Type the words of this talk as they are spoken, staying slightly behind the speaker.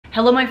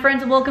Hello my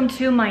friends and welcome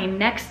to my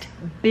next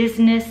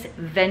business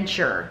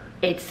venture.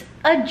 It's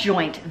a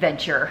joint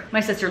venture. My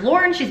sister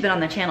Lauren, she's been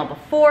on the channel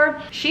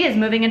before. She is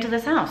moving into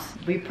this house.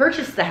 We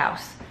purchased the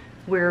house.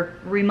 We're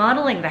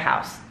remodeling the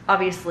house.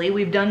 Obviously,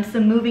 we've done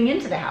some moving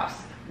into the house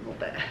a little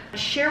bit.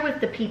 Share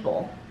with the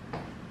people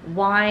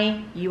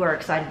why you are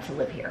excited to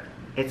live here.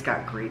 It's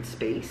got great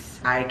space.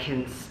 I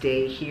can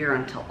stay here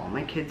until all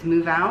my kids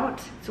move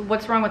out. So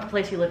what's wrong with the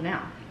place you live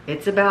now?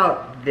 It's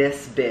about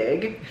this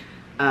big.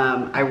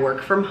 I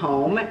work from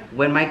home.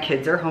 When my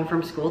kids are home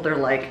from school, they're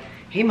like,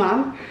 hey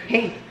mom,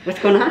 hey, what's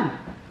going on?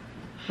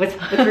 What's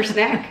for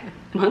snack?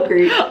 I'm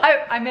hungry.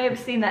 I may have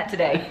seen that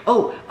today.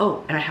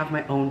 Oh, and I have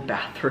my own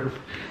bathroom.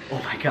 Oh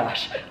my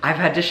gosh. I've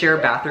had to share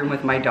a bathroom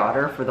with my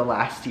daughter for the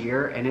last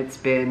year and it's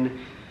been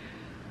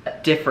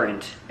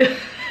different.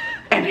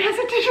 And it has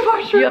a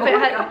dishwasher. You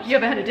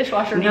haven't had a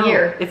dishwasher in a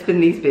year. It's been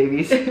these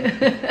babies.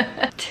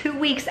 2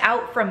 weeks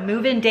out from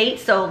move-in date,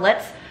 so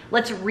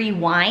let's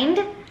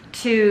rewind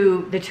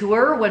to the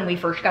tour when we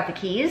first got the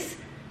keys.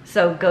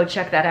 So go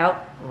check that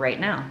out right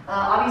now.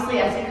 Obviously,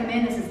 as you come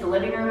in, this is the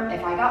living room.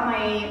 If I got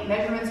my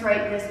measurements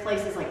right, this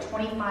place is like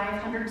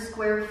 2,500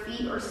 square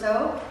feet or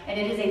so, and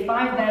it is a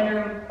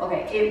 5-bedroom.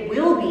 Okay, it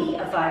will be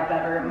a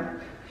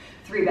 5-bedroom,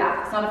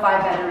 3-bath. It's not a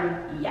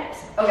 5-bedroom yet.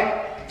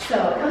 Okay,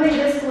 so coming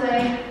this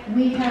way,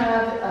 we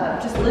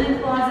have just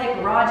linen closet,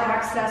 garage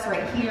access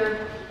right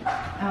here.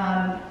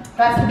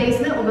 That's the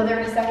basement. We'll go there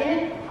in a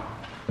second.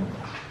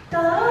 The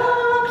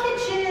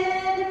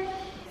kitchen.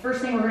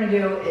 First thing we're gonna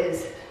do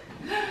is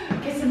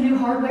get some new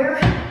hardware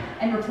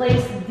and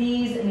replace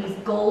these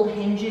gold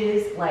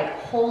hinges. Like,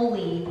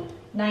 holy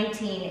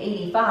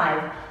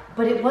 1985,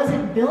 but it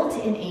wasn't built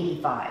in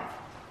 85,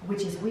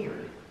 which is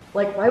weird.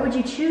 Like, why would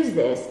you choose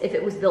this if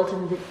it was built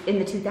in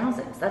the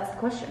 2000s? That's the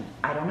question.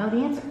 I don't know the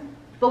answer.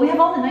 But we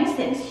have all the nice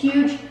things.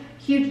 Huge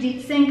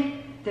deep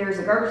sink. There's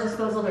a garbage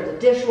disposal, there's a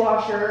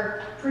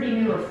dishwasher, pretty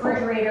new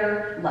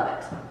refrigerator. Love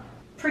it.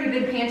 Pretty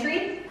big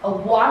pantry, a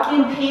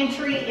walk-in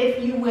pantry,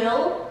 if you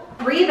will.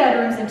 3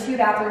 bedrooms and 2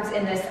 bathrooms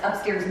in this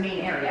upstairs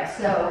main area.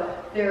 So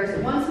there's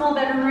one small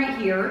bedroom right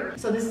here.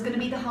 So this is gonna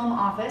be the home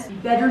office.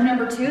 Bedroom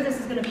number 2, this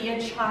is gonna be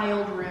a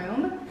child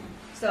room.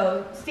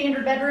 So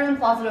standard bedroom,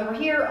 closet over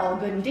here, all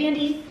good and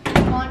dandy.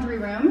 Laundry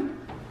room.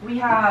 We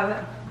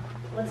have,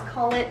 let's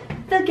call it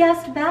the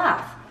guest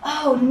bath.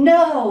 Oh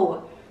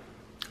no,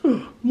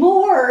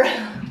 more.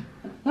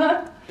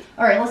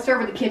 All right, let's start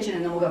with the kitchen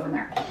and then we'll go from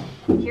there.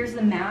 Here's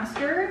the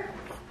master.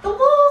 The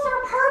walls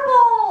are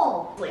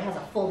purple. It has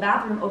a full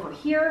bathroom over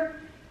here.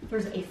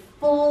 There's a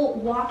full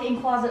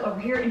walk-in closet over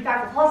here. In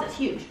fact, the closet's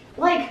huge.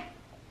 Like,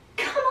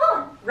 come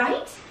on,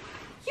 right?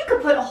 You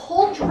could put a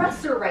whole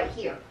dresser right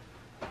here,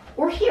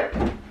 or here,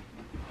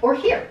 or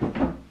here,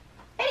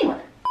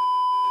 anywhere.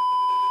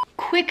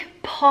 Quick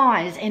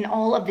pause in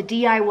all of the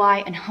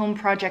DIY and home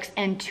projects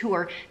and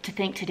tour to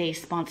thank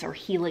today's sponsor,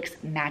 Helix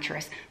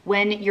Mattress.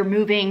 When you're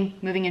moving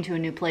into a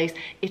new place,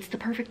 it's the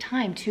perfect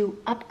time to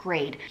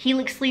upgrade.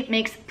 Helix Sleep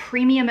makes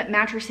premium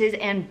mattresses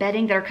and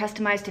bedding that are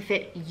customized to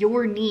fit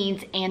your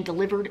needs and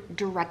delivered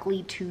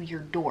directly to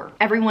your door.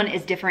 Everyone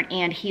is different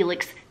and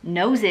Helix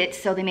knows it,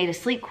 so they made a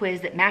sleep quiz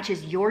that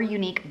matches your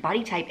unique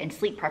body type and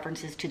sleep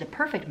preferences to the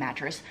perfect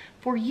mattress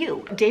for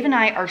you. Dave and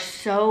I are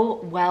so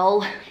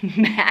well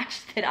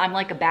matched that I'm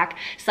like a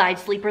backside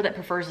sleeper that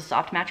prefers a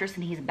soft mattress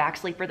and he's a back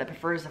sleeper that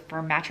prefers a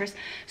firm mattress.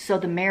 So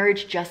the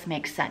marriage just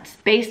makes sense.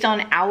 Based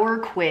on our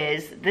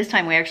quiz, this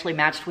time we actually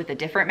matched with a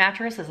different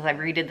mattress as I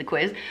redid the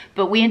quiz,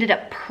 but we ended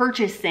up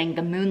purchasing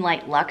the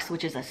Moonlight Luxe,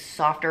 which is a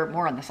softer,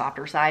 more on the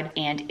softer side,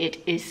 and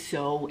it is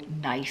so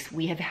nice.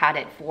 We have had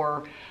it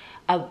for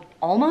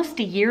almost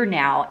a year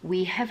now.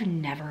 We have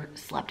never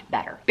slept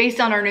better.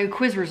 Based on our new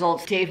quiz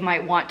results, Dave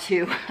might want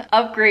to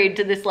upgrade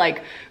to this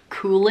like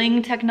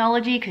cooling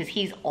technology because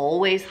he's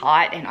always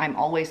hot and I'm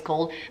always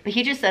cold, but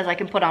he just says I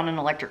can put on an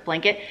electric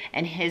blanket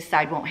and his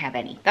side won't have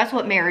any. That's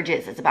what marriage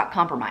is. It's about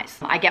compromise.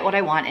 I get what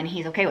I want and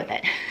he's okay with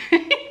it.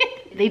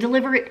 They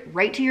deliver it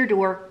right to your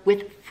door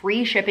with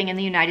free shipping in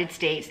the United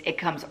States. It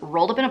comes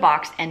rolled up in a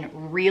box and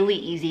really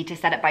easy to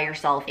set up by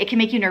yourself. It can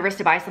make you nervous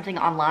to buy something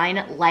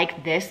online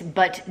like this,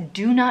 but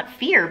do not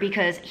fear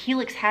because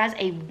Helix has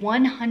a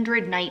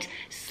 100-night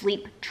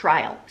sleep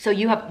trial. So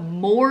you have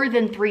more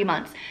than 3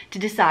 months to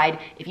decide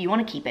if you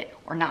want to keep it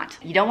or not.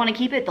 If you don't want to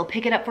keep it, they'll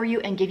pick it up for you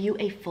and give you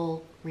a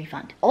full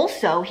refund.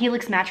 Also,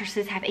 Helix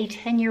mattresses have a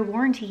 10-year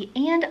warranty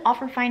and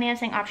offer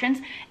financing options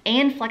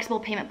and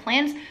flexible payment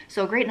plans,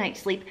 so a great night's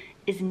sleep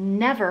is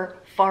never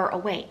far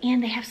away.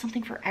 And they have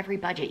something for every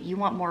budget. You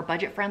want more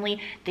budget friendly,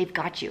 they've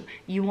got you.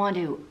 You want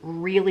to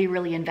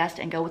really invest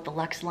and go with the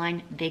Luxe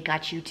line, they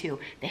got you too.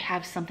 They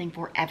have something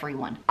for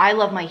everyone. I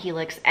love my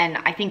Helix and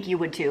I think you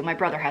would too. My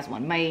brother has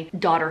one, my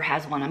daughter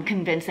has one. I'm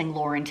convincing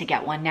Lauren to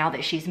get one now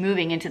that she's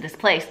moving into this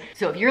place.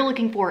 So if you're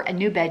looking for a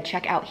new bed,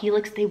 check out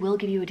Helix. They will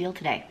give you a deal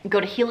today. Go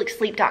to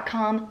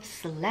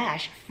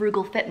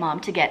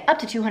helixsleep.com/frugalfitmom to get up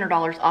to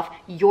 $200 off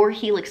your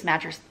Helix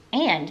mattress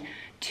and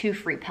 2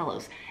 free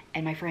pillows.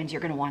 And my friends,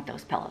 you're gonna want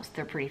those pillows.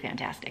 They're pretty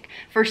fantastic.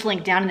 First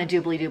link down in the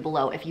doobly-doo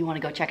below if you wanna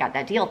go check out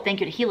that deal. Thank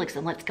you to Helix,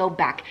 and let's go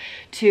back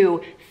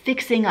to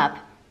fixing up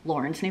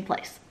Lauren's new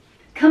place.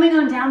 Coming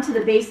on down to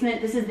the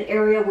basement, this is the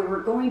area where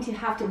we're going to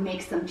have to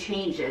make some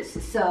changes.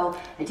 So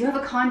I do have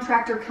a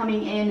contractor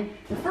coming in.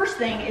 The first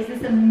thing is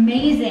this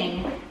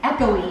amazing,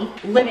 echoey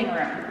living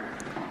room.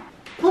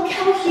 Look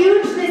how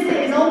huge this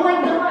is, oh my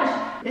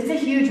gosh. It's a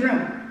huge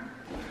room.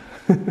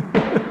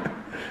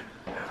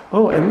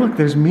 Oh, and look,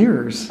 there's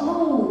mirrors.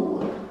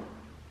 Oh,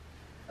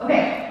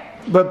 okay.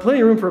 But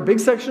plenty of room for a big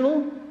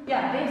sectional.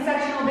 Yeah, big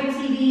sectional, big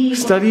TV.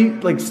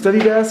 Study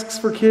desks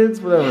for kids,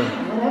 whatever.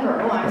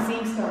 Whatever, oh, I'm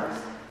seeing stars.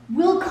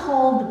 We'll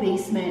call the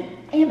basement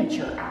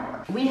amateur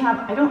hour. We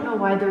have, I don't know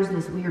why there's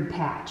this weird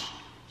patch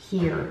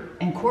here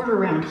and quarter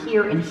around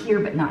here and here,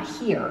 but not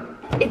here.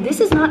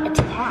 This is not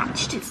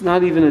attached. It's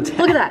not even attached.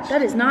 Look at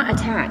that is not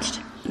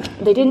attached.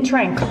 They didn't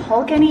try and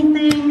caulk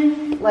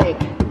anything. Like,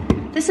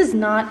 this is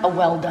not a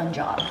well done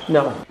job.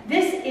 No.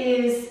 This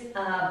is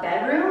a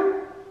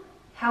bedroom.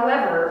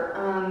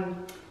 However,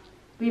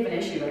 we have an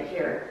issue right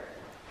here.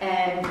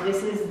 And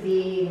this is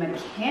the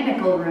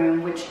mechanical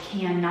room, which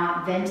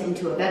cannot vent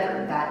into a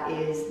bedroom. That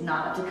is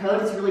not up to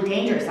code. It's really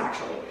dangerous,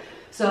 actually.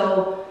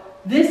 So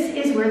this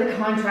is where the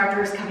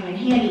contractor is coming in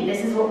handy.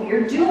 This is what we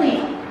are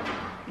doing.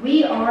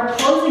 We are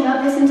closing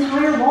up this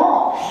entire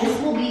wall. This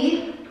will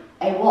be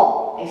a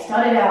wall, a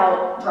studded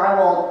out,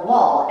 drywalled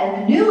wall.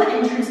 And the new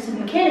entrance to the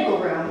mechanical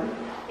room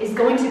is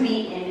going to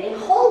be in a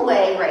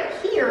hallway right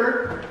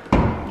here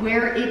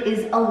where it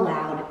is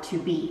allowed to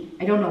be.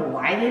 I don't know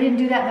why they didn't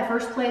do that in the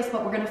first place,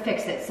 but we're gonna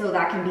fix it so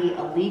that can be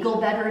a legal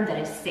bedroom that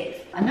is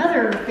safe.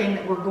 Another thing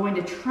that we're going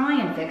to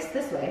try and fix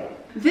this way,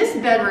 this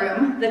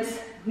bedroom that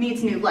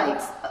needs new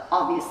lights,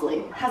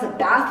 obviously, has a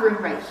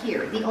bathroom right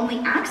here. The only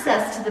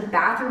access to the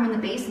bathroom in the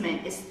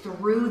basement is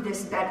through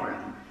this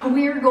bedroom.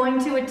 We are going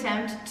to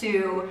attempt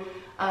to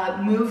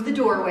move the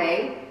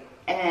doorway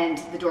and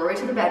the doorway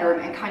to the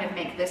bedroom and kind of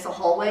make this a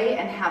hallway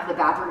and have the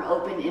bathroom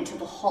open into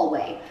the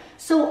hallway.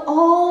 So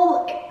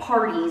all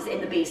parties in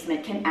the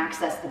basement can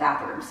access the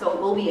bathroom. So it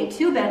will be a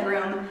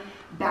 2-bedroom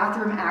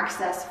bathroom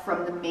access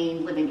from the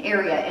main living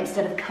area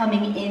instead of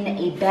coming in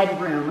a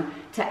bedroom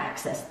to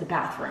access the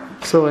bathroom.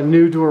 So a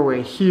new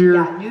doorway here,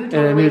 Yeah, and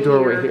a new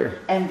doorway here.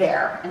 And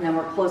there. And then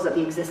we'll close up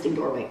the existing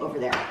doorway over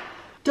there.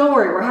 Don't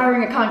worry, we're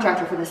hiring a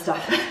contractor for this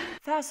stuff.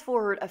 Fast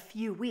forward a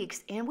few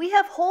weeks and we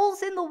have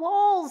holes in the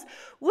walls.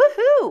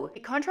 Woohoo! The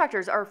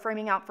contractors are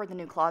framing out for the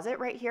new closet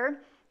right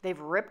here. They've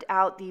ripped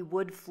out the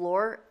wood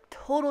floor,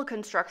 total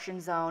construction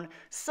zone,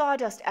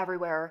 sawdust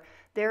everywhere.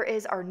 There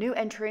is our new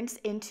entrance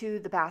into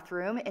the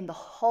bathroom in the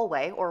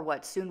hallway, or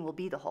what soon will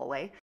be the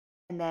hallway.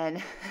 And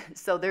then,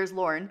 so there's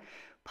Lauren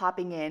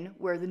popping in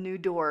where the new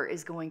door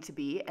is going to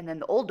be, and then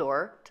the old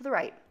door to the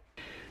right.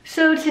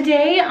 So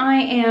today I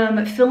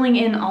am filling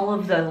in all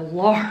of the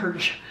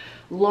large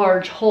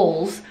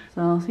holes.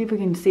 So see if we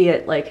can see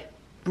it, like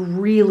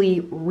really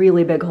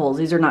big holes.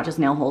 These are not just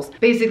nail holes.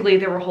 Basically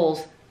there were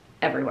holes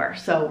everywhere.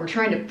 So we're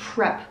trying to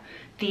prep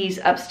these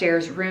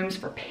upstairs rooms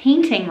for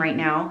painting right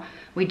now.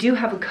 We do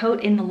have a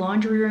coat in the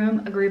laundry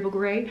room, Agreeable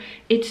Gray.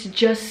 It's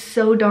just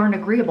so darn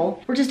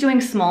agreeable. We're just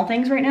doing small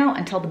things right now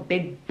until the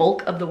big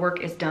bulk of the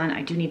work is done.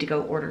 I do need to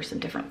go order some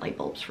different light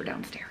bulbs for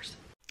downstairs.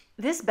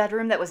 This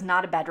bedroom that was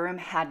not a bedroom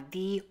had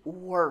the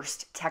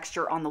worst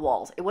texture on the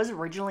walls. It was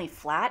originally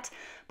flat,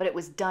 but it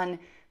was done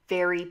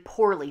very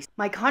poorly.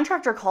 My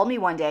contractor called me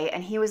one day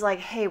and he was like,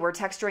 hey, we're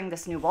texturing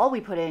this new wall we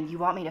put in. You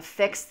want me to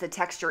fix the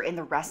texture in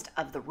the rest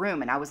of the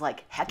room? And I was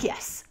like, heck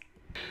yes.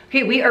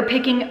 Okay, we are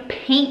picking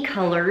paint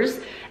colors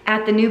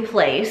at the new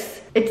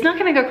place. It's not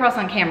gonna go across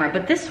on camera,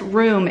 but this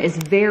room is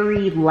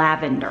very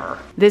lavender.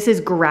 This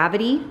is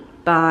Gravity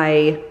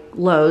by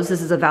Lowe's.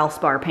 This is a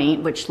Valspar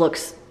paint, which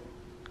looks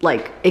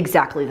like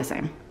exactly the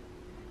same.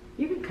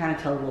 You can kind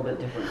of tell a little bit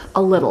difference.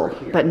 A little,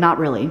 but not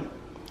really.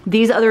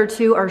 These other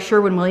two are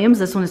Sherwin Williams.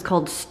 This one is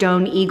called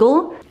Stone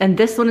Eagle, and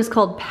this one is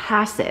called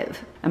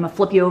Passive. I'm gonna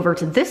flip you over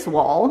to this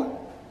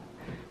wall,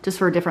 just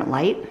for a different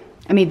light.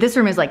 I mean, this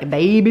room is like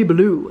baby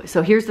blue.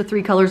 So here's the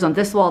 3 colors on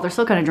this wall. They're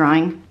still kind of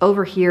drying.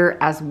 Over here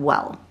as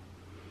well.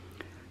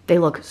 They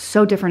look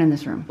so different in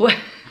this room. What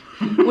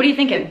are you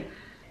thinking?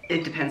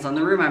 It depends on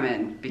the room I'm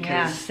in, because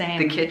Yeah, same.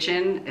 the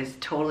kitchen is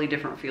totally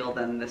different feel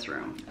than this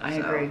room. I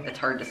agree. It's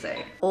hard to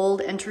say.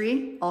 Old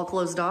entry, all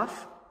closed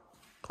off.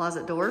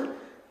 Closet door.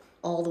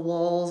 All the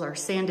walls are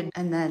sanded.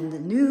 And then the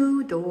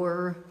new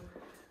door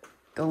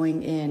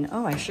going in.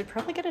 Oh, I should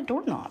probably get a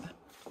doorknob.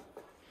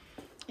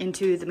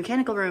 Into the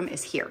mechanical room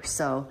is here.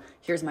 So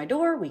here's my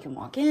door, we can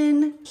walk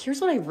in. Here's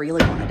what I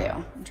really wanna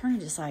do. I'm trying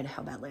to decide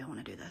how badly I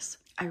wanna do this.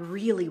 I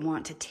really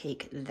want to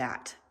take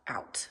that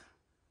out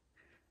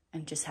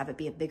and just have it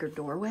be a bigger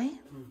doorway.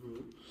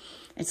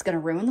 It's gonna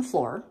ruin the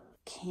floor.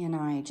 Can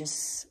I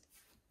just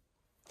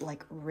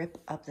like rip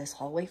up this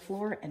hallway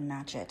floor and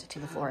match it to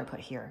the floor I put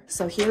here?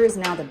 So here is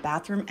now the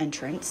bathroom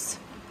entrance,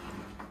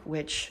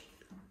 which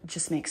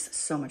just makes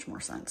so much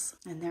more sense.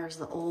 And there's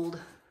the old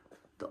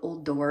the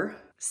old door.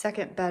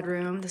 Second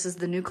bedroom, this is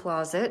the new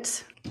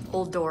closet.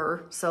 Old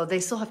door, so they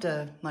still have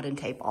to mud and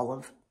tape all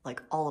of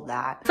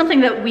that.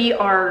 Something that we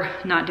are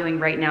not doing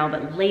right now,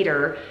 but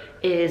later,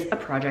 is a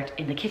project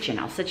in the kitchen.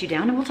 I'll sit you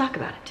down and we'll talk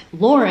about it.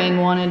 Lauren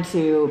wanted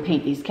to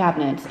paint these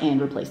cabinets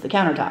and replace the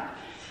countertop.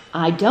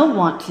 I don't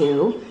want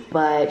to,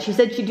 but she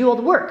said she'd do all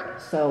the work.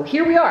 So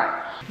here we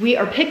are. We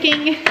are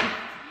picking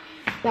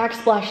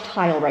backsplash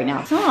tile right now.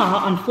 I saw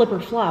on Flip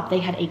or Flop, they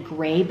had a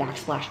gray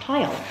backsplash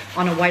tile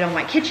on a white on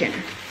white kitchen.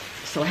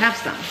 So I have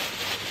some.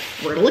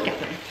 We're gonna look at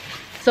them.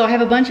 So I have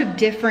a bunch of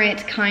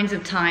different kinds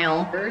of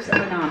tile. There's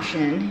an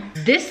option.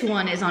 This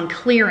one is on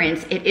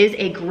clearance. It is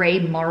a gray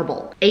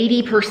marble.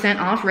 80%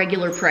 off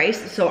regular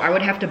price. So I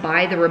would have to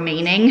buy the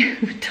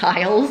remaining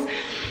tiles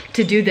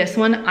to do this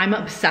one. I'm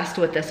obsessed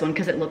with this one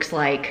because it looks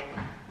like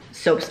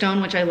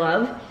soapstone, which I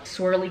love.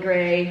 Swirly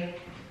gray.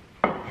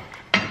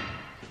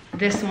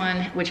 This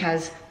one, which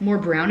has more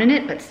brown in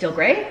it, but still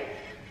gray.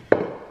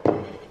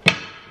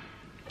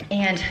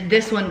 And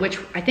this one, which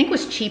I think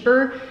was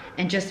cheaper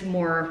and just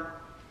more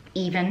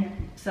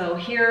even. So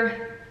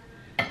here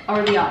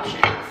are the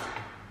options.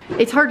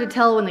 It's hard to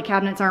tell when the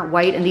cabinets aren't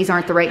white and these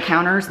aren't the right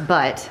counters,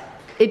 but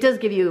it does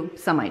give you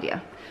some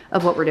idea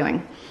of what we're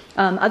doing.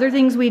 Other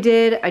things we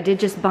did, I did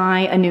just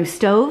buy a new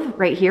stove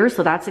right here,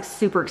 so that's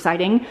super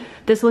exciting.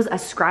 This was a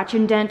scratch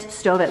and dent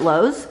stove at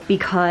Lowe's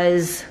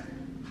because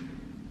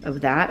of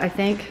that, I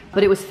think,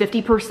 but it was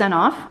 50%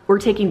 off. We're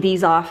taking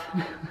these off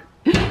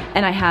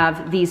and I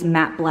have these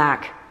matte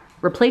black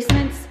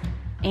replacements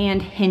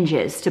and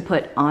hinges to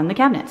put on the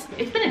cabinets.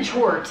 It's been a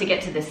chore to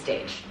get to this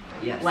stage.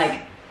 Yes.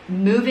 Like,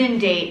 move-in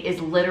date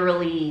is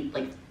literally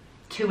like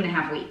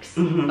 2.5 weeks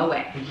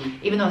away,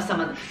 even though some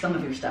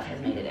of your stuff has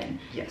made it in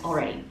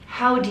already.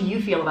 How do you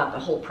feel about the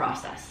whole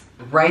process?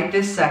 Right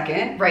this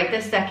second. Right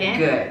this second?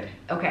 Good.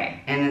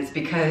 Okay. And it's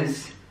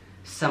because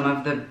some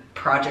of the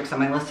projects on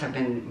my list have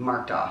been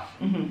marked off.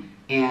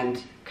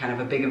 And kind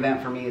of a big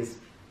event for me is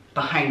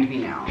behind me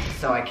now,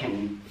 so I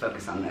can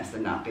focus on this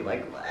and not be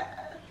like,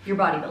 what? Your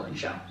bodybuilding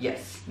show.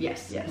 Yes.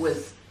 Yes. Yes.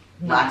 Was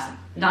Last.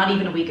 not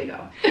even a week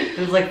ago. It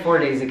was like 4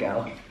 days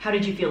ago. How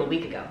did you feel a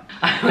week ago?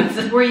 I was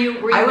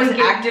I was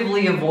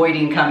actively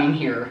avoiding coming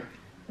here.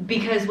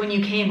 Because when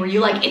you came, were you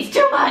like, it's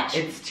too much?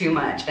 It's too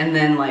much. And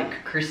then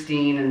like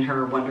Christine and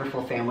her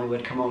wonderful family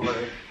would come over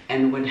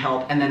and would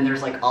help. And then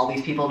there's like all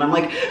these people and I'm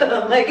like,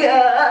 oh my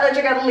gosh,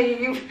 I gotta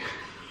leave.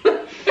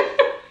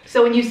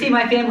 So when you see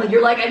my family,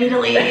 you're like, I need to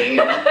leave. Is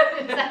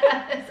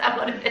that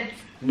what it is?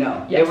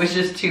 No, Yes. It was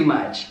just too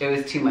much. It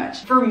was too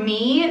much. For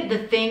me,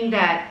 the thing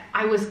that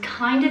I was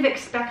kind of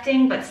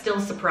expecting but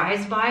still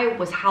surprised by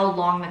was how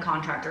long the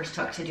contractors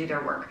took to do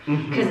their work.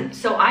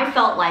 So I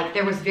felt like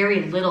there was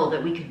very little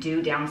that we could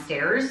do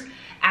downstairs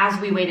as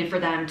we waited for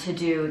them to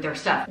do their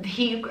stuff.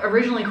 He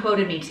originally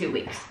quoted me 2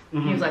 weeks.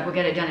 He was like, we'll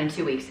get it done in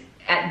 2 weeks.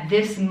 At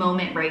this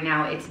moment right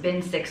now, it's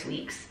been 6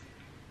 weeks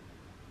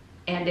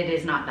and it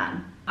is not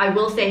done. I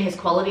will say his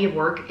quality of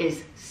work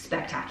is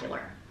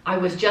spectacular. I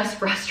was just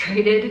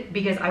frustrated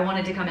because I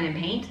wanted to come in and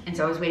paint, and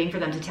so I was waiting for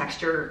them to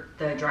texture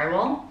the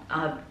drywall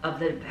of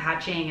the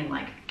hatching and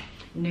like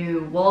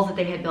new walls that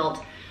they had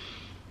built,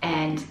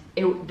 and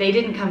they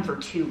didn't come for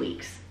 2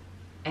 weeks,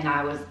 and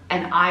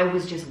I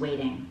was just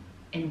waiting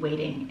and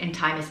waiting, and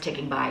time is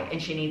ticking by,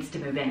 and she needs to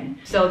move in.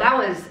 So that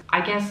was,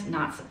 I guess,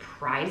 not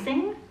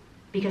surprising,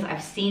 because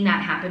I've seen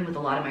that happen with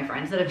a lot of my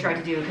friends that have tried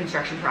to do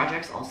construction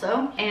projects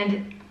also,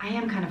 and I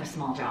am kind of a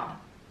small job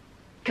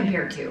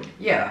compared to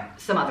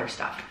some other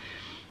stuff.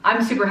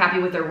 I'm super happy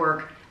with their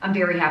work. I'm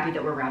very happy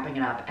that we're wrapping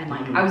it up, and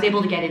like I was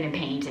able to get in and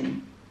paint,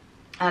 and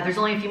there's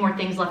only a few more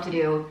things left to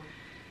do.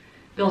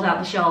 Build out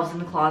the shelves in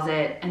the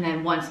closet, and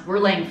then once we're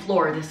laying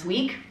floor this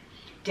week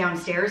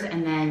downstairs,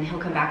 and then he'll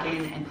come back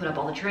in and put up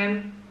all the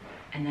trim,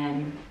 and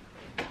then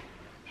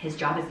his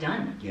job is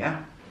done.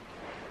 Yeah.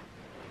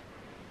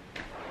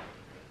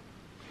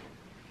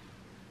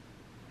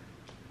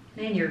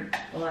 Man, you're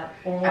a lot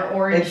more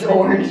orange. It's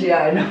orange,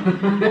 yeah, I know.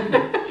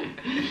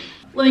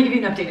 Let me give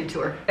you an updated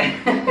tour.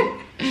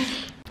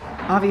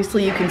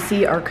 Obviously you can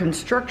see our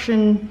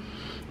construction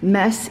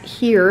mess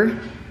here.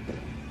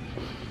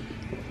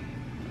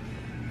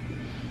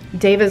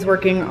 Dave is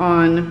working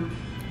on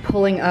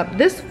pulling up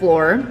this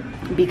floor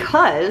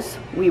because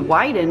we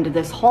widened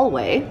this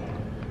hallway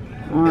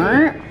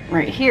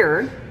right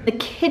here. The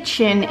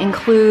kitchen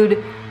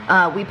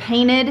we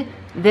painted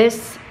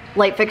this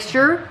light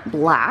fixture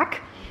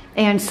black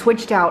and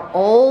switched out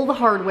all the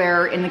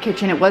hardware in the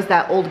kitchen. It was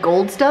that old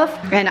gold stuff.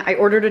 And I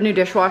ordered a new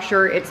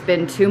dishwasher. It's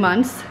been 2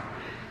 months.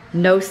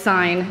 No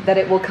sign that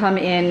it will come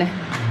in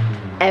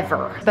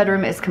ever.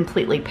 Bedroom is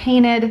completely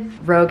painted.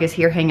 Rogue is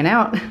here hanging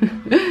out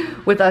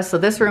with us. So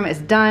this room is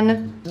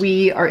done.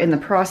 We are in the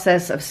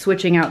process of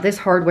switching out this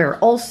hardware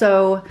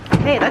also.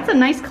 Hey, that's a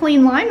nice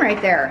clean line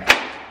right there.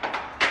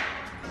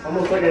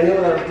 Almost like I knew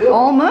what I was doing.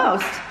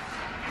 Almost.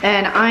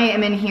 And I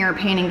am in here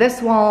painting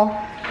this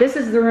wall. This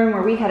is the room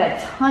where we had a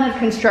ton of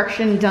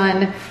construction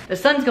done. The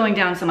sun's going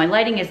down, so my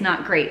lighting is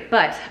not great,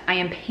 but I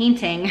am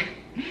painting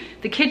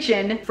the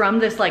kitchen from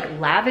this like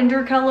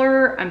lavender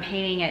color. I'm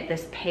painting it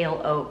this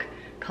pale oak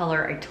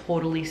color. I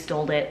totally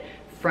stole it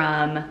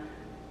from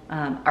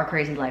Our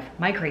Crazy Life,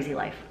 My Crazy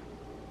Life.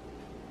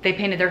 They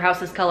painted their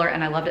house this color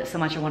and I loved it so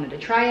much I wanted to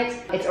try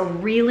it. It's a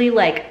really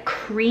like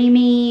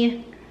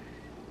creamy,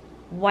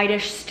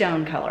 whitish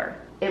stone color.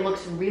 It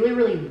looks really,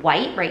 really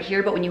white right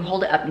here, but when you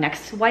hold it up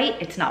next to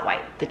white, it's not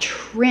white. The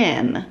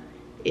trim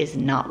is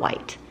not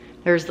white.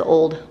 There's the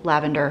old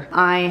lavender.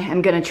 I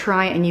am gonna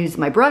try and use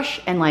my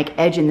brush and like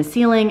edge in the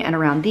ceiling and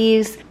around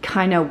these,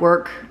 kind of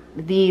work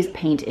these,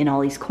 paint in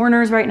all these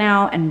corners right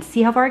now and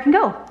see how far I can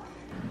go.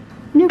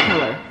 New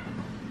color,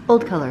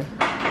 old color,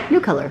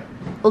 new color,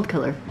 old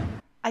color.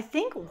 I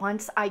think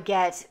once I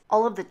get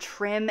all of the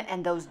trim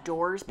and those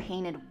doors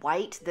painted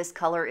white, this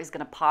color is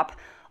gonna pop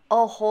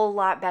a whole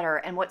lot better.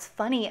 And what's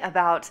funny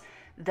about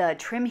the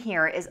trim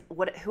here is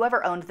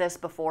whoever owned this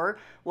before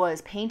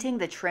was painting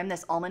the trim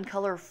this almond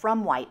color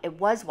from white. It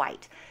was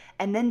white.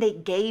 And then they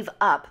gave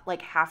up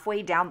like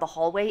halfway down the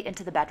hallway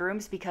into the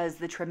bedrooms because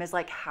the trim is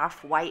like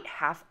half white,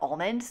 half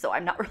almond. So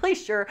I'm not really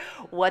sure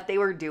what they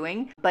were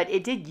doing, but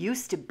it did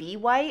used to be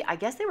white. I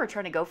guess they were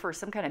trying to go for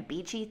some kind of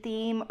beachy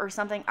theme or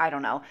something. I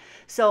don't know.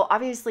 So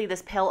obviously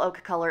this pale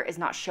oak color is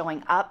not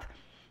showing up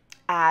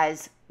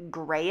as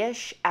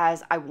grayish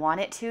as I want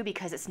it to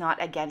because it's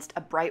not against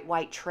a bright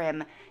white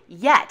trim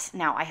yet.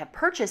 Now I have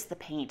purchased the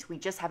paint, we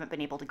just haven't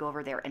been able to go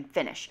over there and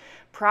finish.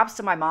 Props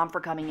to my mom for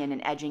coming in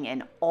and edging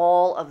in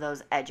all of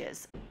those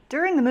edges.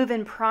 During the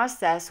move-in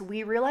process,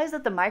 we realized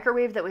that the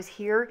microwave that was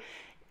here,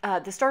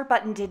 the start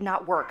button did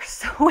not work.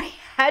 So we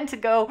had to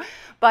go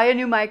buy a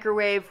new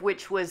microwave,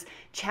 which was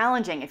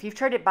challenging. If you've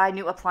tried to buy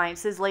new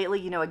appliances lately,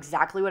 you know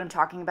exactly what I'm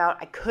talking about.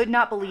 I could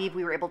not believe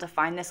we were able to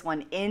find this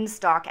one in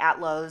stock at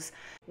Lowe's.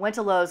 Went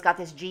to Lowe's, got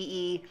this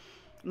GE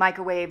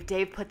microwave.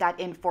 Dave put that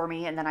in for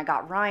me, and then I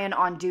got Ryan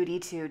on duty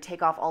to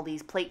take off all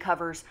these plate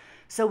covers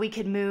so we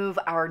could move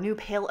our new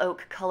pale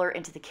oak color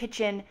into the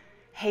kitchen.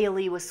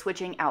 Haley was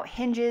switching out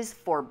hinges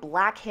for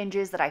black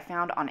hinges that I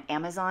found on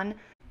Amazon.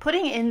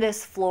 Putting in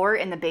this floor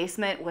in the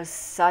basement was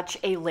such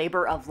a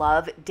labor of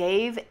love.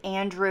 Dave,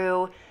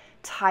 Andrew,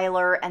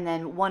 Tyler, and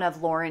then one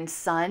of Lauren's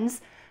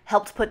sons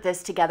helped put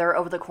this together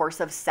over the course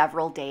of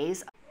several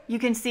days. You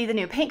can see the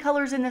new paint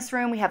colors in this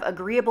room. We have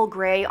agreeable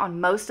gray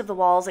on most of the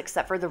walls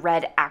except for the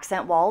red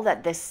accent wall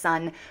that this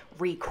son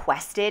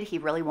requested. He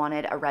really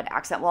wanted a red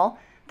accent wall.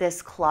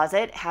 This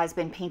closet has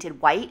been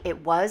painted white.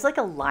 It was like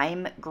a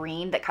lime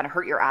green that kind of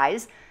hurt your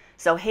eyes.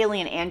 So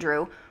Haley and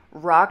Andrew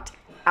rocked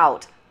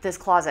out this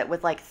closet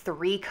with like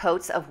 3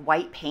 coats of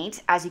white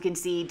paint. As you can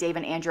see, Dave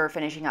and Andrew are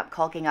finishing up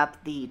caulking up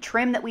the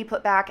trim that we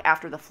put back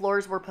after the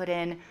floors were put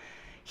in.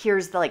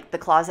 Here's the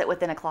closet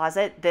within a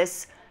closet.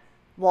 This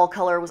wall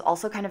color was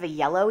also kind of a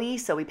yellowy,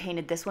 so we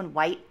painted this one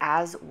white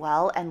as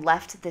well and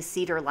left the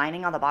cedar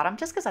lining on the bottom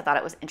just because I thought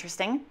it was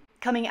interesting.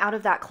 Coming out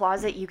of that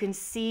closet, you can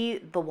see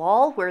the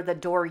wall where the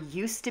door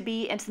used to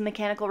be into the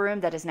mechanical room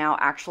that is now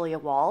actually a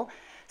wall.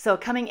 So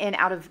coming in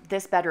out of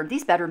this bedroom,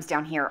 these bedrooms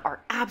down here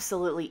are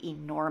absolutely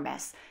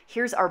enormous.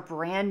 Here's our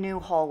brand new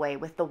hallway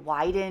with the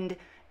widened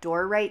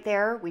door right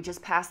there. We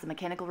just passed the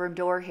mechanical room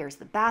door. Here's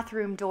the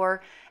bathroom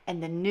door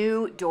and the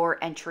new door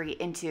entry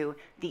into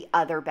the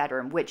other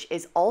bedroom, which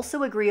is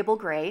also agreeable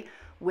gray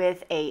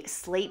with a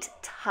slate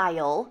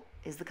tile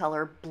is the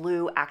color,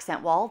 blue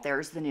accent wall.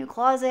 There's the new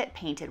closet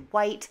painted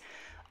white.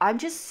 I'm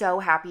just so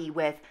happy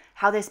with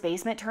how this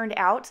basement turned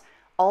out.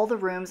 All the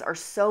rooms are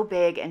so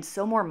big and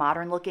so more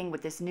modern looking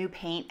with this new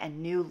paint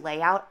and new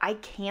layout. I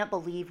can't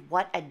believe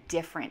what a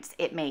difference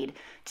it made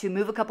to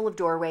move a couple of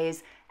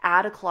doorways,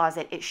 add a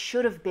closet. It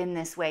should have been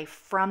this way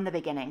from the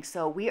beginning.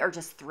 So we are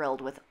just thrilled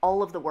with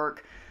all of the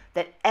work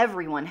that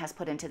everyone has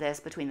put into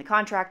this between the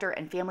contractor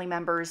and family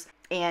members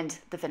and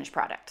the finished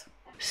product.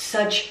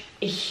 Such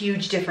a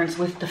huge difference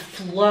with the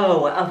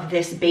flow of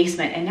this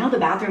basement. And now the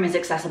bathroom is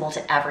accessible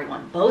to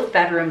everyone, both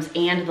bedrooms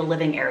and the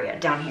living area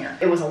down here.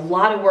 It was a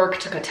lot of work,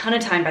 took a ton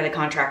of time by the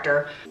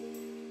contractor.